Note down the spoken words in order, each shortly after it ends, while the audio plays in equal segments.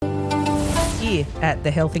Here at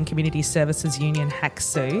the Health and Community Services Union,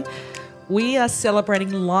 HACSU, we are celebrating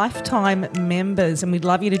lifetime members, and we'd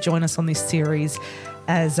love you to join us on this series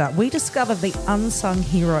as we discover the unsung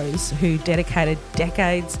heroes who dedicated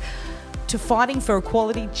decades to fighting for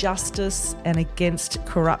equality, justice and against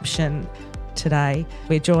corruption. Today,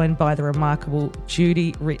 we're joined by the remarkable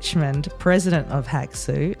Judy Richmond, President of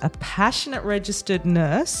HACSU, a passionate registered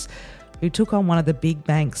nurse who took on one of the big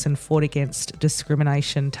banks and fought against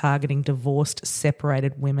discrimination targeting divorced,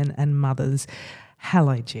 separated women and mothers.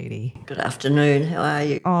 Hello, Judy. Good afternoon. How are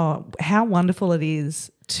you? Oh, how wonderful it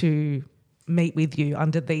is to meet with you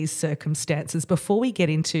under these circumstances. Before we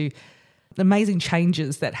get into the amazing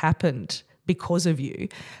changes that happened because of you,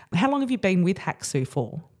 how long have you been with HACSU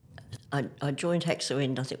for? I joined HACSU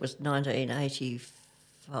in, I think it was 1985.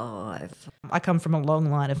 I come from a long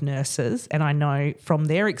line of nurses, and I know from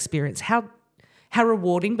their experience how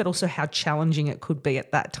rewarding but also how challenging it could be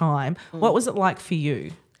at that time. What was it like for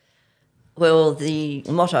you? Well, the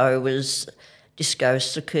motto was disco,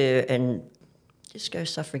 succor and disco,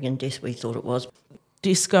 suffering and death, we thought it was.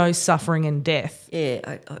 Disco, suffering and death.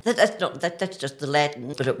 Yeah, that's just the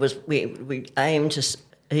Latin, but it was we aimed to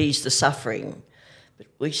ease the suffering. But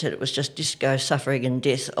we said it was just disco, suffering and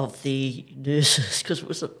death of the nurses because it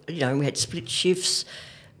was, we had split shifts.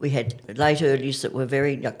 We had late earlies that were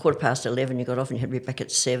very, 11:15 you got off and you had to be back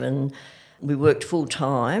at 7. We worked full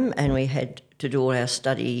time and we had to do all our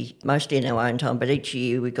study mostly in our own time, but each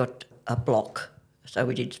year we got a block. So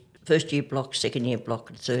we did first year block, second year block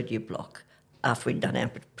and third year block after we'd done our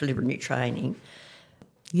preliminary training.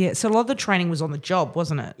 Yeah, so a lot of the training was on the job,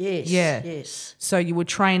 wasn't it? Yes, yeah. Yes. So you were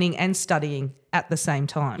training and studying at the same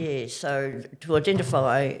time? Yeah, so to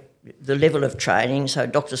identify the level of training so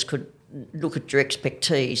doctors could look at your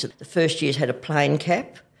expertise. The first year's had a plain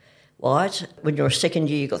cap, white. When you're a second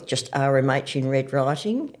year, you got just RMH in red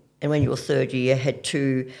writing, and when you were third year, had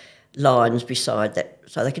 2 lines beside that.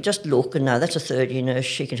 So they could just look and know that's a third year nurse,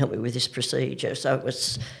 she can help me with this procedure. So it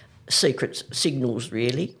was secret signals,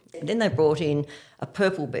 really. And then they brought in a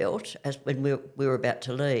purple belt as when we were about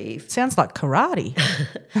to leave. Sounds like karate.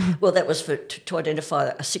 Well, that was to identify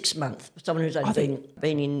a 6-month, someone who's only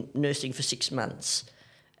been in nursing for 6 months.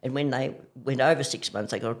 And when they went over 6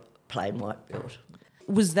 months, they got a plain white belt.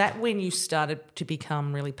 Was that when you started to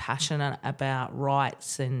become really passionate about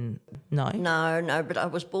rights and no? No, but I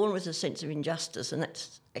was born with a sense of injustice, and that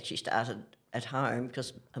actually started at home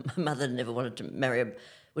because my mother never wanted to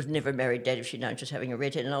was never married dad if she'd known she was having a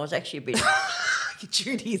redhead, and I was actually a bit...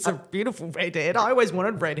 Judy, it's a beautiful redhead. I always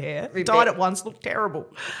wanted red hair. Dyed it once, looked terrible.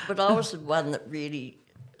 But I was the one that really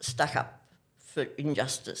stuck up for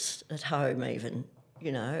injustice at home even,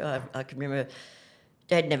 I can remember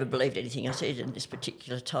Dad never believed anything I said in this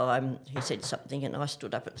particular time. He said something and I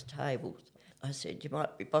stood up at the table. I said, you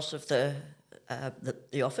might be boss of the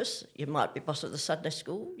office, you might be boss of the Sunday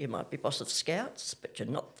school, you might be boss of Scouts, but you're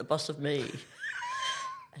not the boss of me.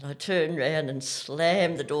 And I turned round and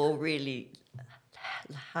slammed the door really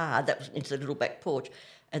hard. That was into the little back porch.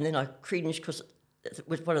 And then I cringed because it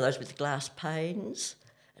was one of those with the glass panes.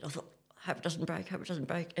 And I thought, hope it doesn't break.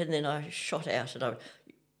 And then I shot out and I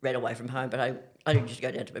ran away from home, but I only just go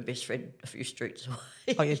down to my best friend a few streets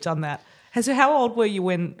away. Oh, you've done that. So how old were you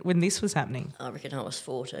when this was happening? I reckon I was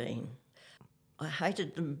 14. I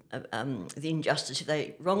hated the injustice. If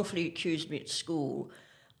they wrongfully accused me at school,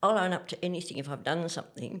 I'll own up to anything if I've done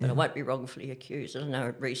something, but I won't be wrongfully accused. I don't know,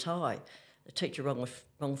 at Reese High, the teacher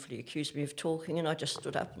wrongfully accused me of talking and I just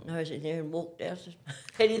stood up, nose in there and walked out,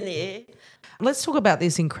 head in the air. Let's talk about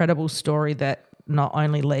this incredible story that not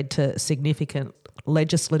only led to significant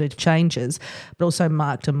legislative changes but also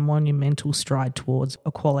marked a monumental stride towards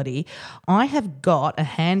equality. I have got a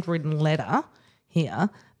handwritten letter here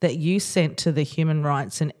that you sent to the Human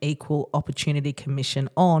Rights and Equal Opportunity Commission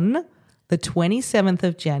on the 27th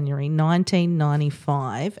of January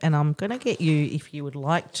 1995, and I'm going to get you, if you would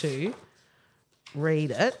like to,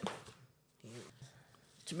 read it.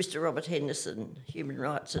 To Mr Robert Henderson, Human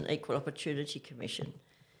Rights and Equal Opportunity Commission.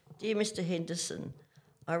 Dear Mr Henderson,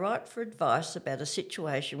 I write for advice about a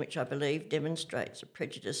situation which I believe demonstrates a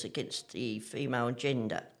prejudice against the female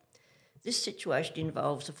gender. This situation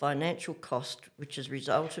involves a financial cost which has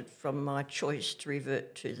resulted from my choice to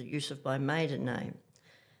revert to the use of my maiden name.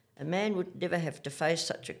 A man would never have to face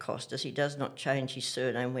such a cost as he does not change his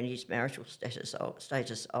surname when his marital status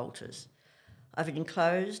alters. I've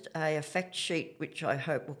enclosed A, a fact sheet which I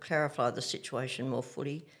hope will clarify the situation more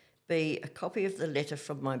fully, B, a copy of the letter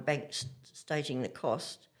from my bank stating the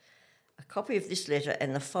cost. A copy of this letter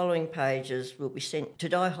and the following pages will be sent to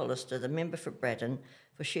Di Hollister, the member for Braddon,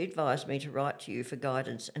 for she advised me to write to you for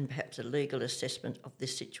guidance and perhaps a legal assessment of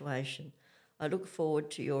this situation. I look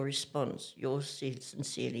forward to your response. Yours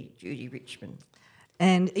sincerely, Judy Richmond.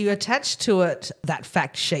 And you attached to it that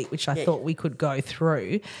fact sheet, which I thought we could go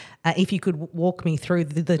through. If you could walk me through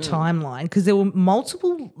the timeline, because there were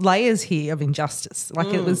multiple layers here of injustice.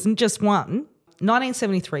 Like it wasn't just one.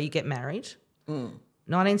 1973, you get married.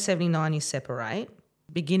 1979, you separate.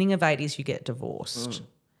 Beginning of 80s, you get divorced.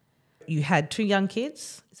 You had 2 young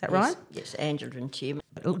kids, is that right? Yes, Angela and Tim.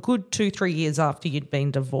 A good 2-3 years after you'd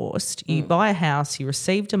been divorced, you buy a house, you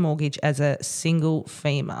received a mortgage as a single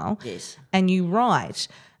female. Yes. And you write,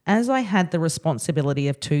 as I had the responsibility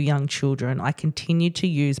of 2 young children, I continued to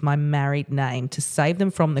use my married name to save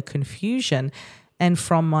them from the confusion and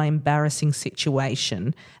from my embarrassing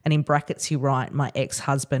situation. And in brackets, you write, my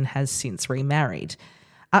ex-husband has since remarried.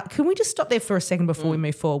 Can we just stop there for a second before we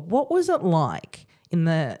move forward? What was it like in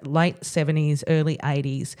the late 70s, early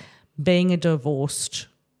 80s, being a divorced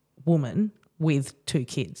woman with 2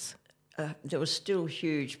 kids? There was still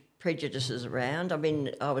huge prejudices around. I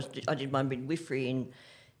mean, I did my midwifery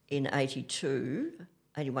in 82,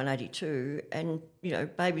 81, 82, and, you know,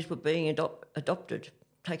 babies were being adopted,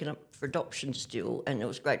 taken up for adoption still, and there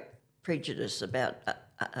was great prejudice about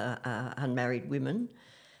unmarried women.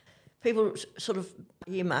 People sort of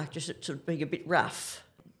earmarked as sort of being a bit rough,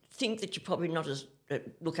 think that you're probably not as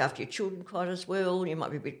look after your children quite as well, you might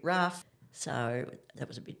be a bit rough. So that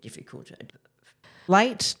was a bit difficult.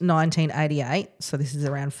 Late 1988, so this is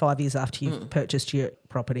around 5 years after you've purchased your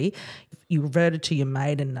property, you reverted to your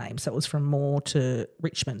maiden name. So it was from Moore to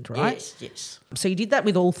Richmond, right? Yes, yes. So you did that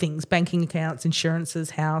with all things, banking accounts,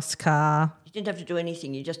 insurances, house, car. You didn't have to do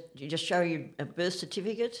anything. You just show your birth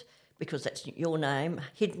certificate because that's your name,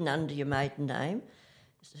 hidden under your maiden name,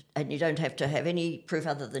 and you don't have to have any proof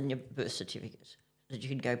other than your birth certificate that you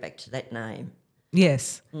can go back to that name.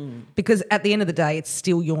 Yes, because at the end of the day, it's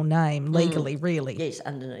still your name legally, really. Yes,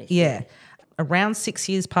 underneath. Yeah. Around 6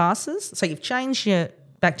 years passes, so you've changed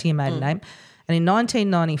back to your maiden name, and in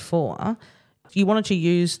 1994, you wanted to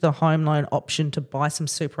use the home loan option to buy some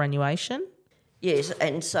superannuation? Yes,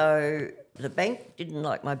 and so the bank didn't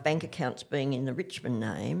like my bank accounts being in the Richmond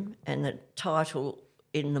name and the title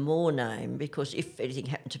in the Moore name because if anything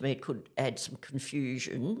happened to me, it could add some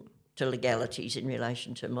confusion to legalities in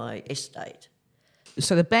relation to my estate.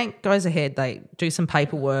 So the bank goes ahead, they do some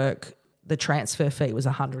paperwork, the transfer fee was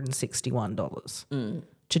 $161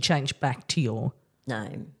 to change back to your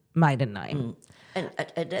maiden name. And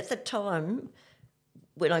at the time,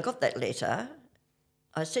 when I got that letter,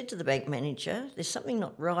 I said to the bank manager, there's something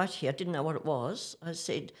not right here. I didn't know what it was. I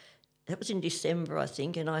said, that was in December, I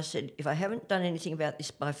think, and I said, if I haven't done anything about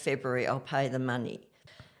this by February, I'll pay the money.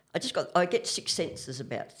 I get 6 senses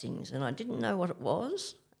about things, and I didn't know what it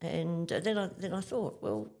was. And then I thought,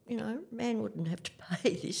 well, you know, man wouldn't have to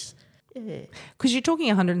pay this. Yeah. Because you're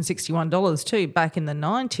talking $161 too back in the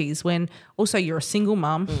 90s when also you're a single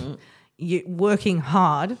mum, you're working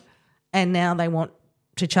hard, and now they want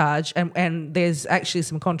to charge, and there's actually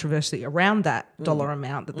some controversy around that dollar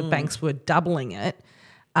amount that the banks were doubling it,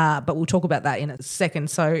 but we'll talk about that in a second.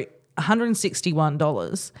 So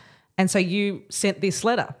 $161. And so you sent this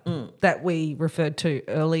letter that we referred to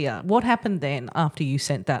earlier. What happened then after you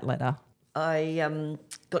sent that letter? I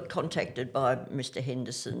got contacted by Mr.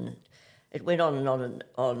 Henderson. It went on and on and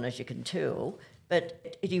on, as you can tell,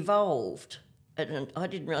 but it evolved. And I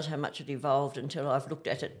didn't realise how much it evolved until I've looked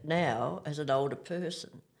at it now as an older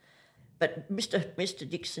person. But Mr.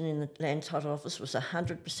 Dixon in the Land Title Office was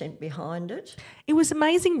 100% behind it. It was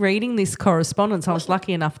amazing reading this correspondence. I was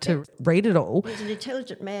lucky enough to read it all. He was an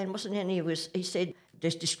intelligent man, wasn't he? He said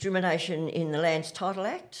there's discrimination in the Lands Title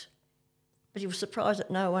Act, but he was surprised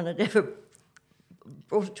that no one had ever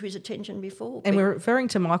brought it to his attention before. And we're referring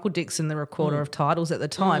to Michael Dixon, the Recorder of Titles at the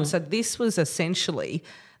time. So this was essentially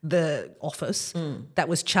the office that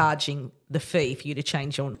was charging the fee for you to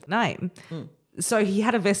change your name. So he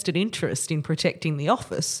had a vested interest in protecting the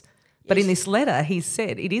office. But in this letter, he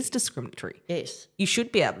said it is discriminatory. Yes. You should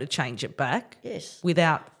be able to change it back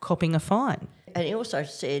without copping a fine. And he also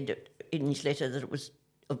said in his letter that it was,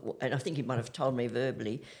 and I think he might have told me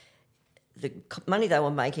verbally, the money they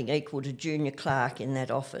were making equal to junior clerk in that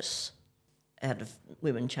office out of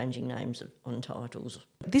women changing names on titles.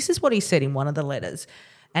 This is what he said in one of the letters.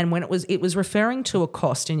 And when it was referring to a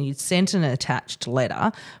cost, and you'd sent an attached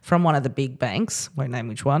letter from one of the big banks, won't name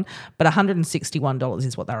which one, but $161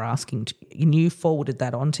 is what they were asking. And you forwarded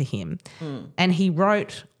that on to him. And he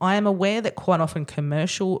wrote, I am aware that quite often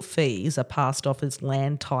commercial fees are passed off as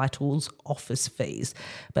land titles office fees,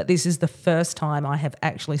 but this is the first time I have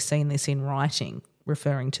actually seen this in writing.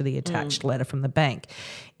 referring to the attached letter from the bank.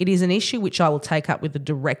 It is an issue which I will take up with the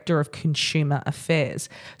Director of Consumer Affairs.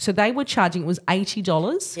 So they were charging, it was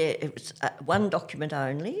 $80? Yeah, it was one document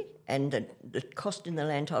only, and the cost in the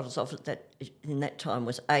Land Titles Office in that time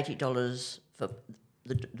was $80 for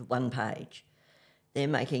the one page. They're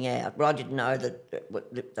making out. Well, I didn't know that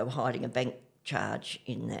they were hiding a bank charge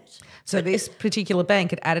in that. So this particular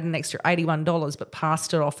bank had added an extra $81 but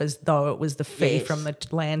passed it off as though it was the fee from the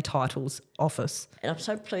Land Titles Office. And I'm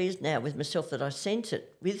so pleased now with myself that I sent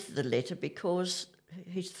it with the letter, because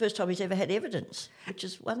it's the first time he's ever had evidence, which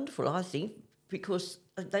is wonderful, I think, because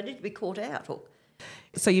they need to be caught out.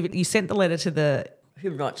 So you sent the letter to the...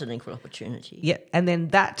 Human Rights and Equal Opportunity. Yeah, and then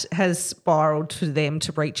that has spiralled for them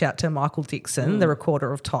to reach out to Michael Dixon, the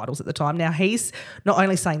Recorder of Titles at the time. Now, he's not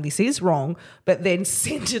only saying this is wrong, but then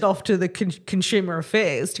sent it off to the Consumer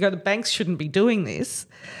Affairs to go, the banks shouldn't be doing this,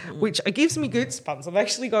 which gives me goosebumps. I've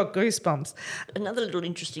actually got goosebumps. Another little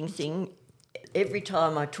interesting thing, every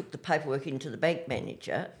time I took the paperwork into the bank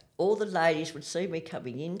manager, all the ladies would see me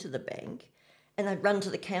coming into the bank and they'd run to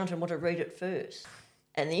the counter and want to read it first.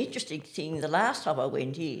 And the interesting thing, the last time I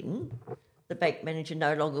went in, the bank manager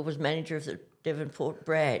no longer was manager of the Devonport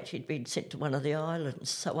branch. He'd been sent to one of the islands.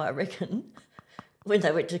 So I reckon when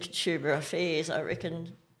they went to Consumer Affairs, I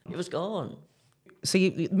reckon it was gone. So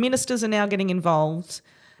ministers are now getting involved.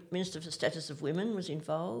 Minister for Status of Women was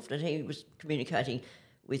involved, and he was communicating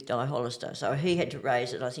with Di Hollister. So he had to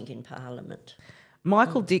raise it, I think, in Parliament.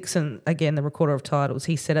 Michael Dixon, again, the Recorder of Titles,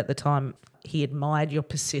 he said at the time he admired your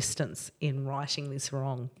persistence in writing this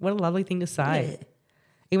wrong. What a lovely thing to say. Yeah.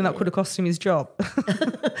 Even though it could have cost him his job.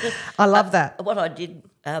 I love that. What I did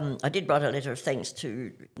write a letter of thanks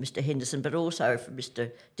to Mr Henderson, but also for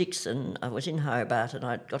Mr Dixon. I was in Hobart and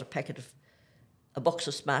I'd got a box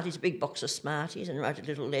of Smarties, a big box of Smarties, and wrote a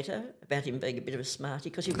little letter about him being a bit of a smartie,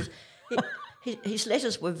 because his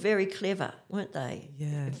letters were very clever, weren't they?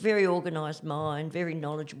 Yeah. Very organised mind, very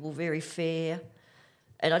knowledgeable, very fair.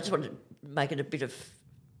 And I just wanted to make it a bit of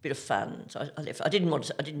fun. So I left. I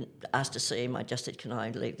didn't ask to see him. I just said, "Can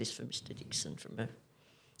I leave this for Mr Dixon?"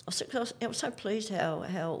 I was so pleased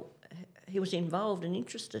how he was involved and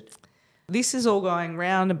interested. This is all going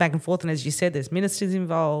round and back and forth, and as you said, there's ministers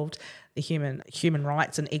involved, the Human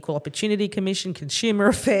Rights and Equal Opportunity Commission, Consumer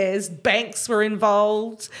Affairs, banks were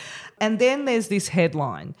involved. And then there's this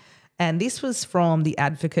headline, and this was from the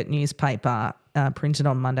Advocate newspaper, printed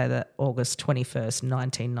on Monday, August 21st,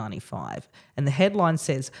 1995. And the headline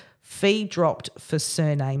says, "Fee dropped for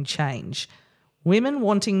surname change. Women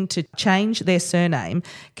wanting to change their surname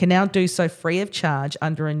can now do so free of charge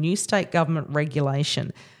under a new state government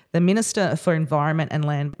regulation. The Minister for Environment and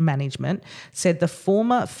Land Management said the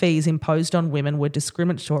former fees imposed on women were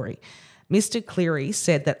discriminatory. Mr Cleary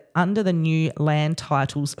said that under the new land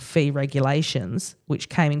titles fee regulations, which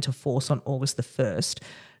came into force on August the 1st,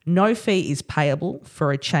 no fee is payable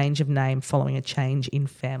for a change of name following a change in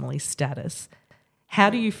family status." How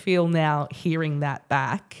do you feel now hearing that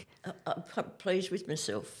back? I'm pleased with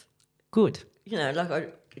myself. Good. You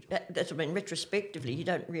know, retrospectively, you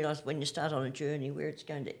don't realise when you start on a journey where it's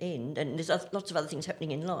going to end, and there's lots of other things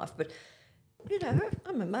happening in life, but, you know,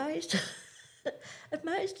 I'm amazed.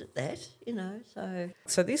 Amazed at that, you know, so...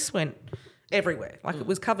 So this went everywhere, it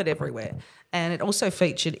was covered everywhere. And it also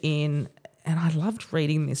featured in, and I loved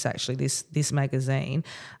reading this actually, this magazine,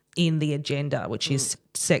 in The Agenda, which is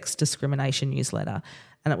sex discrimination newsletter.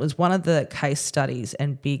 And it was one of the case studies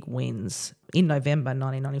and big wins. In November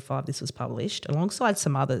 1995, this was published alongside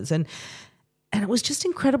some others. And it was just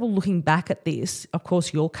incredible looking back at this. Of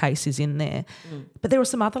course, your case is in there. But there were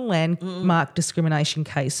some other landmark discrimination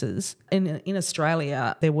cases. In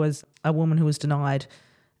Australia, there was a woman who was denied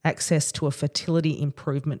access to a fertility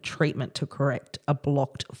improvement treatment to correct a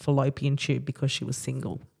blocked fallopian tube because she was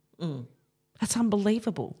single. That's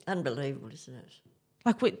unbelievable. Unbelievable, isn't it?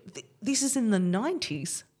 This is in the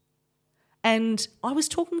 90s. And I was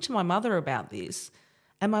talking to my mother about this,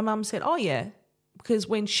 and my mum said, "Oh, yeah," because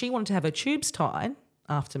when she wanted to have her tubes tied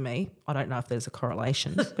after me, I don't know if there's a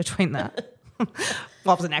correlation between that.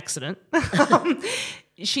 Well, it was an accident.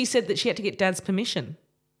 She said that she had to get Dad's permission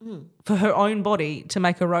for her own body to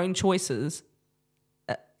make her own choices.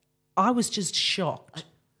 I was just shocked.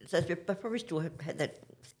 So they probably still had that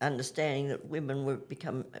understanding that women would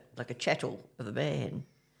become like a chattel of a man,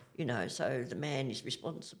 you know, so the man is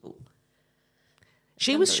responsible.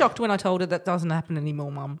 She was shocked when I told her that doesn't happen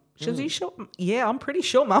anymore, Mum. She was, "Are you sure?" "Yeah, I'm pretty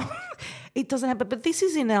sure, Mum." It doesn't happen. But this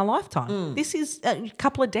is in our lifetime. This is a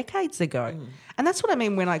couple of decades ago. And that's what I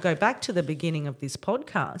mean when I go back to the beginning of this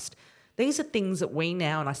podcast. These are things that we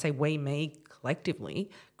now, and I say we, me, collectively,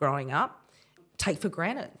 growing up, take for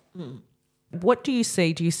granted. What do you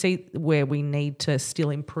see? Do you see where we need to still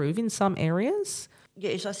improve in some areas?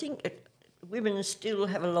 Yes, I think women still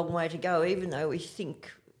have a long way to go, even though we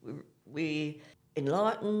think we're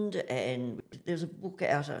enlightened. And there's a book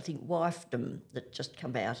out, I think, Wifedom, that just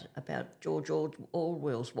come out about George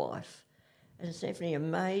Orwell's wife. And it's definitely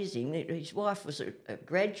amazing. His wife was a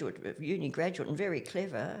graduate, a uni graduate, and very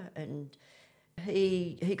clever. And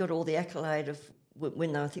he got all the accolade of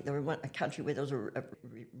when I think they were in a country where there was a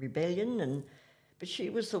rebellion, but she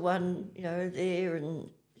was the one, there. And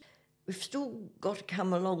we've still got to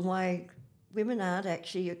come a long way. Women aren't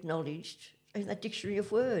actually acknowledged in the dictionary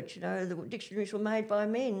of words. The dictionaries were made by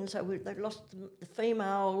men, so they've lost the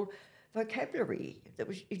female vocabulary that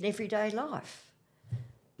was in everyday life.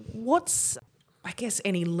 What's, I guess,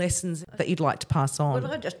 any lessons that you'd like to pass on?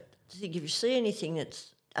 Well, I just think if you see anything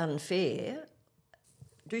that's unfair,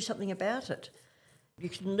 do something about it.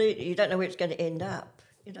 You don't know where it's going to end up,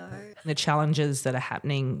 The challenges that are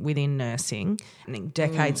happening within nursing,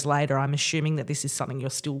 decades later, I'm assuming that this is something you're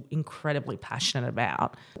still incredibly passionate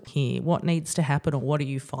about here. What needs to happen, or what are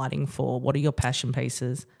you fighting for? What are your passion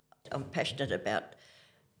pieces? I'm passionate about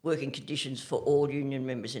working conditions for all union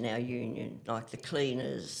members in our union, like the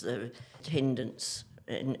cleaners, the attendants,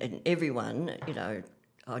 and everyone,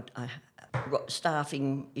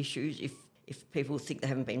 staffing issues. If people think they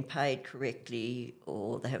haven't been paid correctly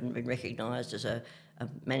or they haven't been recognised as a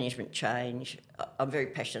management change, I'm very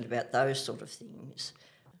passionate about those sort of things.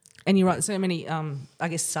 And you're right, so many,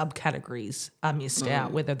 subcategories are missed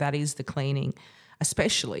out, whether that is the cleaning,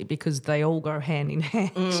 especially because they all go hand in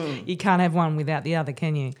hand. You can't have one without the other,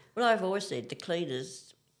 can you? Well, I've always said the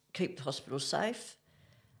cleaners keep the hospital safe.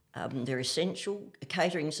 They're essential.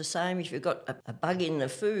 Catering's the same. If you've got a bug in the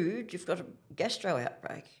food, you've got a gastro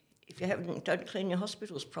outbreak. If you don't clean your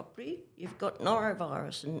hospitals properly, you've got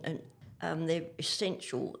norovirus, and they're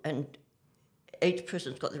essential. And each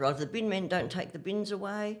person's got the right. If the bin men don't take the bins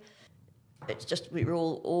away, it's just we're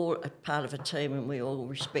all a part of a team, and we all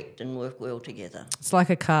respect and work well together. It's like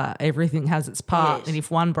a car. Everything has its part, Yes. and if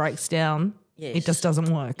one breaks down, Yes. it just doesn't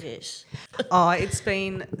work. Yes. It's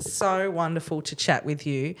been so wonderful to chat with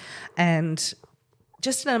you, and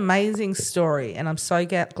just an amazing story, and I'm so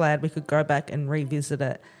glad we could go back and revisit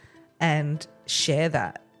it and share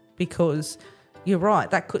that, because you're right,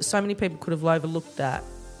 so many people could have overlooked that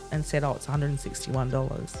and said, it's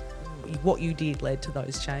 $161. What you did led to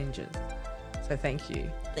those changes. So thank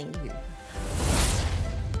you. Thank you.